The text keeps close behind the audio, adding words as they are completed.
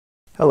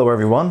Hello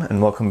everyone,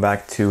 and welcome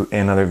back to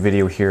another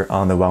video here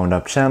on the Wound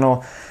Up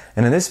channel.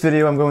 And in this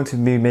video I'm going to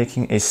be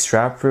making a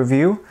strap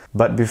review.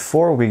 But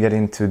before we get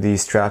into the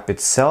strap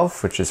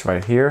itself, which is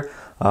right here,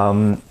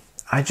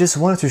 I just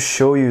wanted to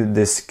show you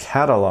this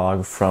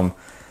catalog from,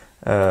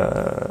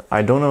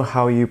 I don't know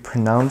how you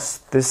pronounce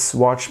this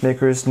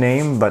watchmaker's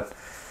name, but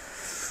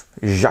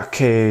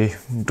Jacques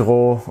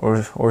Dro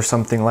or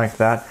something like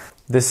that.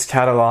 This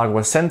catalog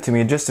was sent to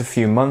me just a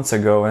few months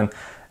ago,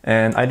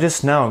 and I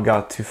just now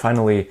got to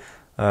finally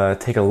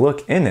take a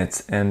look in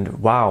it, and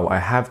wow, I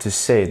have to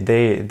say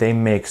they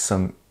make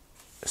some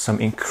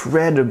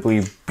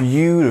incredibly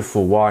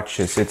beautiful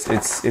watches.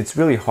 It's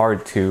really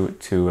hard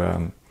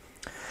to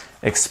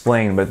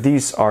explain, but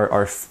these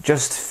are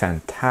just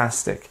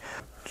fantastic.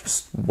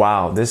 Just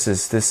wow, this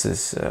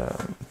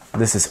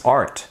is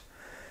art,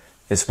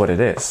 is what it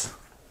is.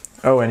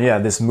 Oh, and yeah,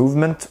 this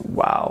movement,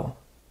 wow.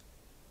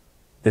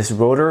 This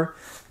rotor,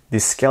 the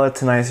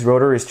skeletonized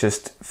rotor is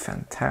just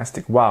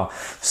fantastic. Wow.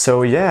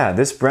 So yeah,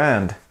 this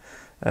brand,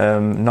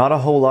 not a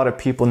whole lot of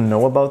people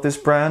know about this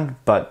brand,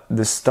 but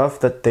the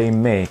stuff that they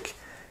make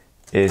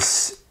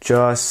is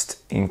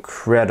just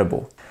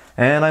incredible.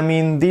 And I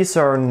mean, these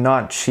are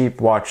not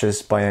cheap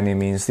watches by any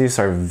means. These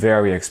are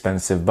very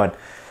expensive, but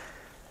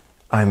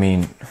I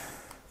mean,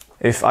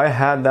 if I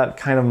had that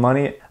kind of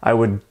money, I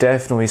would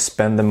definitely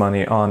spend the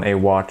money on a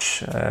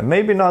watch.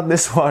 Maybe not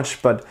this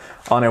watch, but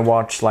on a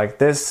watch like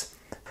this.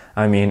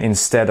 I mean,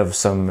 instead of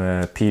some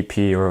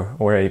PP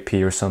or AP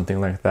or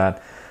something like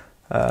that.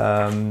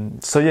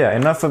 So yeah,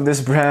 enough of this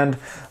brand.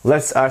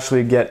 Let's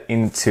actually get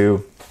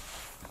into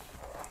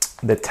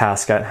the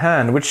task at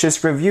hand, which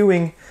is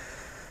reviewing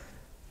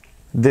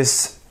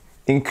this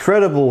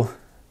incredible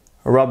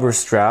rubber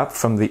strap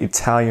from the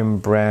Italian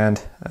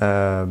brand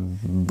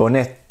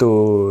Bonetto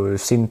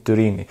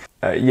Cinturini.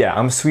 Yeah,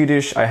 I'm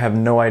Swedish. I have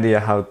no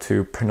idea how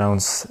to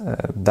pronounce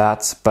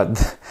that,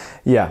 but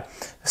yeah.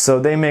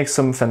 So they make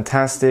some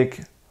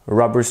fantastic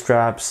rubber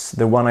straps.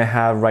 The one I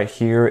have right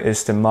here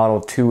is the model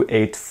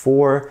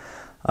 284,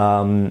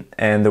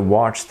 and the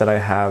watch that I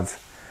have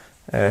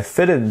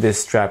fitted this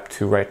strap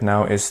to right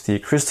now is the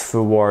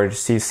Christopher Ward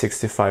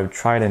C65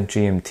 Trident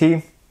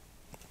GMT.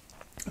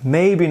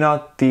 Maybe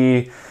not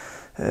the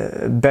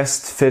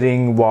best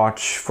fitting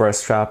watch for a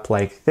strap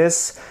like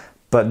this,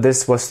 but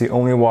this was the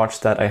only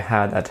watch that I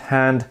had at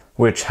hand,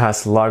 which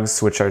has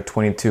lugs which are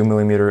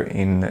 22mm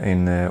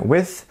in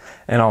width,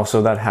 and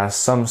also that has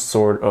some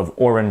sort of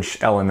orange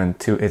element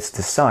to its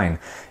design,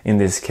 in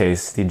this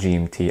case the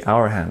GMT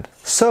hour hand.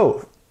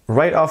 So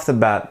right off the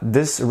bat,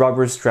 this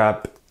rubber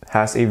strap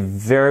has a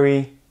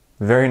very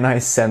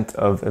nice scent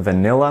of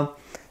vanilla.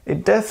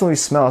 It definitely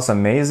smells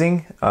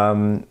amazing.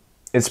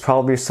 It's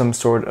probably some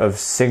sort of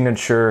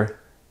signature,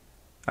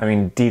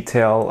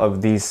 detail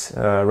of these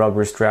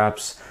rubber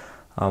straps.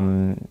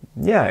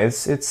 Yeah,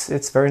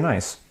 it's very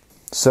nice.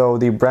 So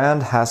the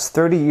brand has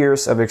 30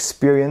 years of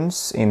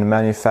experience in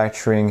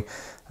manufacturing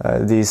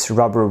these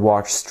rubber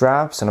watch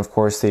straps, and of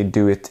course they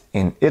do it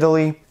in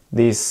Italy.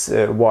 These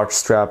watch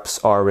straps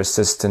are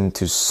resistant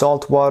to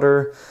salt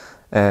water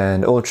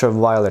and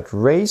ultraviolet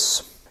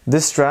rays.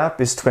 This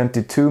strap is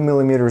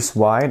 22mm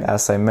wide,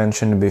 as I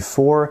mentioned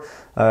before.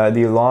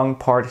 The long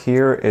part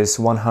here is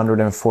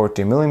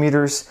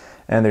 140mm,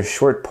 and the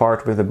short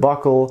part with the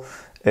buckle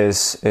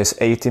is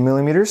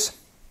 80mm.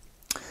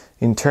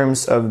 In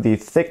terms of the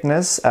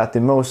thickness, at the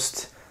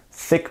most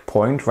thick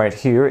point right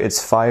here, it's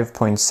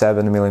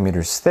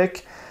 5.7mm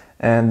thick,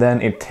 and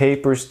then it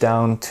tapers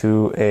down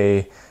to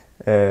a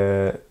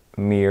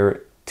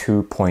mere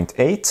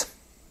 2.8.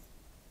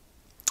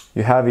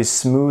 You have a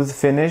smooth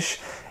finish.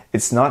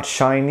 It's not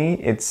shiny,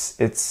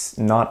 it's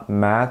not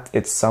matte,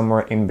 it's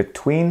somewhere in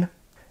between.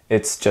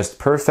 It's just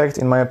perfect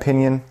in my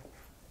opinion.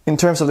 In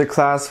terms of the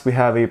clasp, we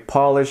have a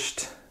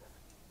polished,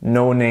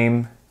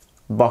 no-name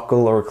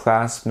buckle or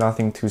clasp,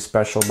 nothing too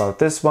special about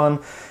this one.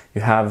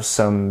 You have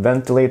some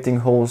ventilating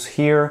holes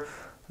here,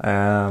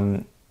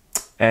 and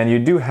you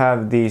do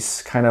have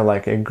these kind of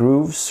like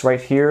grooves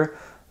right here,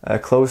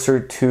 closer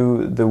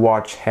to the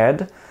watch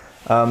head.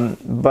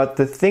 But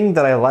the thing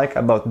that I like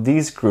about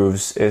these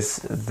grooves is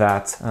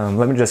that,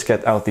 let me just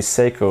get out the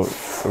Seiko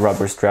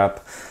rubber strap,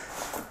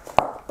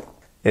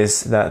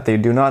 is that they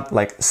do not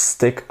like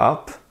stick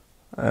up.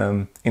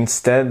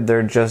 Instead,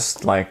 they're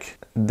just like,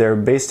 they're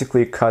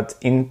basically cut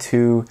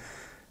into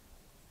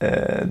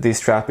the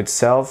strap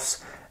itself,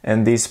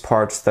 and these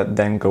parts that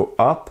then go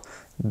up,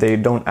 they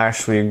don't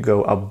actually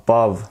go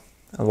above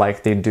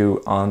like they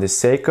do on the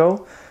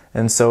Seiko.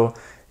 And so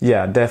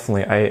yeah,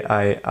 definitely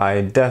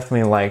I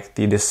definitely like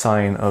the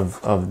design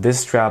of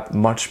this strap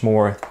much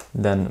more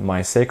than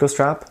my Seiko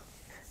strap.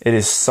 It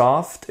is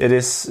soft, it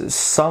is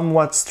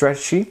somewhat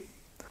stretchy,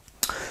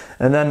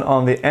 and then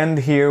on the end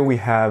here we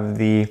have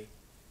the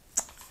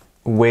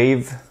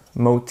wave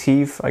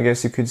motif, I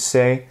guess you could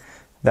say,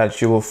 that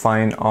you will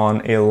find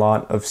on a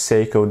lot of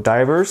Seiko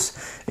divers,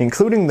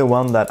 including the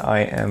one that I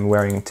am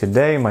wearing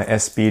today, my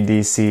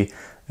SBDC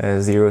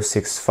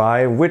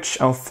 065, which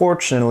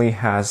unfortunately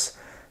has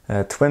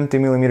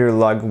 20mm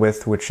lug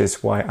width, which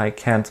is why I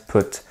can't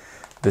put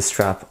the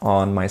strap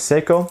on my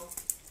Seiko.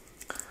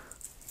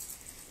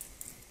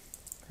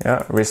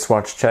 Yeah,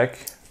 wristwatch check.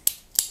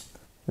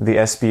 The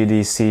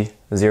SBDC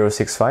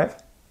 065.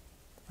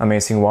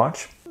 Amazing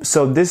watch.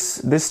 So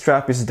this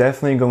strap is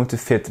definitely going to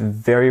fit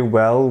very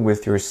well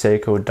with your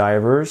Seiko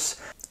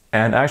divers.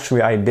 And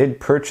actually I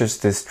did purchase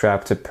this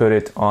strap to put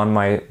it on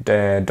my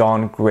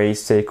Dawn Gray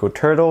Seiko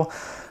Turtle,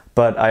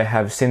 but I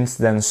have since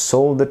then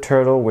sold the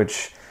Turtle,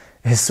 which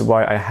is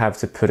why I have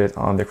to put it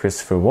on the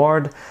Christopher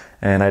Ward,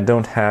 and I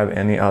don't have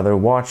any other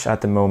watch at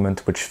the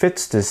moment which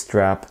fits this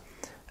strap,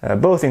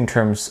 both in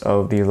terms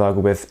of the lug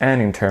width and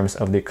in terms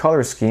of the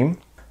color scheme.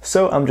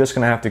 So I'm just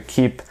gonna have to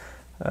keep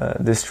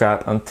this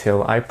strap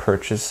until I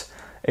purchase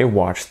a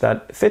watch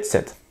that fits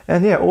it.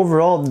 And yeah,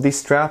 overall the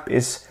strap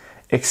is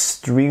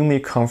extremely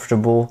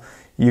comfortable.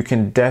 You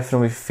can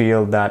definitely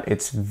feel that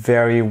it's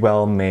very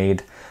well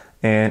made.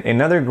 And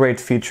another great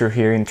feature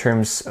here in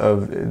terms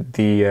of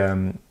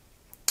the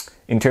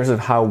in terms of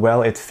how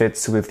well it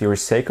fits with your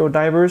Seiko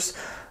divers,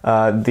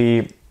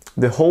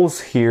 the holes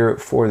here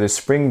for the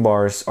spring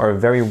bars are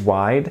very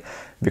wide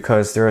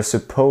because they're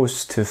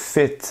supposed to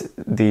fit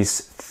these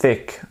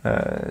thick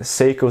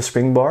Seiko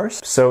spring bars.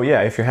 So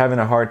yeah, if you're having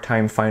a hard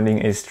time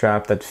finding a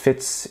strap that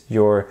fits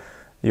your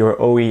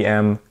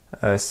OEM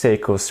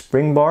Seiko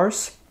spring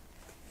bars,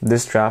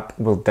 this strap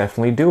will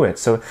definitely do it.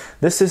 So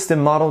this is the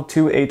Model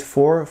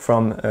 284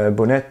 from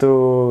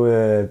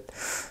Bonetto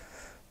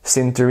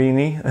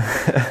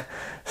Cinturini.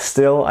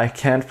 Still, I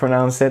can't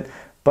pronounce it,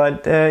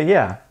 but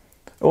yeah,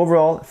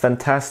 overall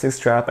fantastic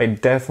strap. I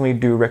definitely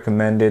do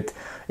recommend it.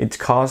 It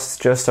costs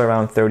just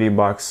around 30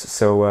 bucks.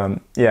 So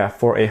yeah,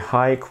 for a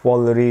high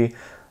quality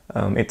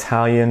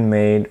Italian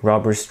made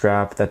rubber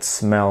strap that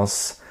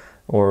smells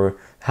or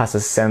has a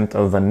scent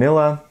of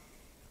vanilla,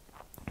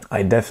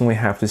 I definitely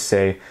have to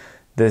say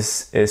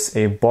this is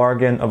a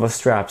bargain of a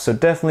strap. So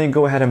definitely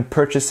go ahead and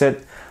purchase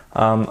it.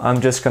 I'm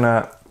just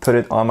gonna put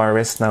it on my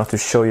wrist now to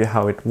show you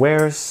how it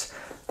wears.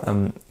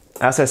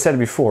 As I said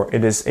before,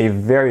 it is a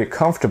very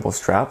comfortable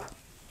strap.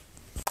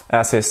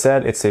 As I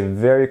said, it's a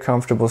very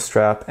comfortable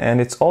strap, and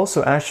it's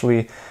also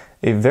actually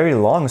a very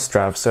long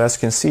strap. So as you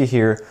can see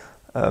here,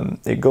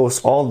 it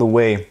goes all the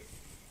way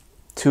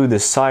to the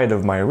side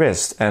of my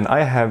wrist, and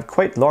I have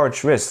quite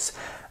large wrists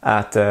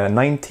at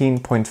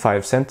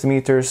 19.5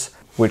 centimeters,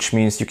 which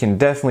means you can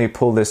definitely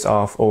pull this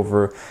off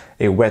over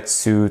a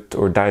wetsuit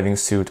or diving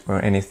suit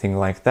or anything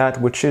like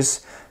that, which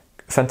is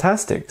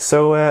fantastic.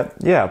 So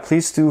yeah,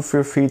 please do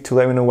feel free to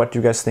let me know what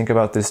you guys think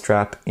about this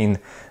strap in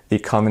the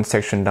comment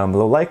section down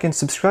below. Like and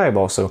subscribe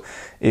also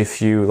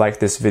if you like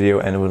this video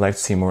and would like to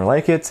see more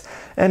like it.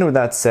 And with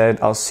that said,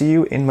 I'll see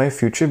you in my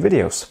future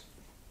videos.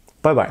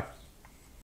 Bye bye.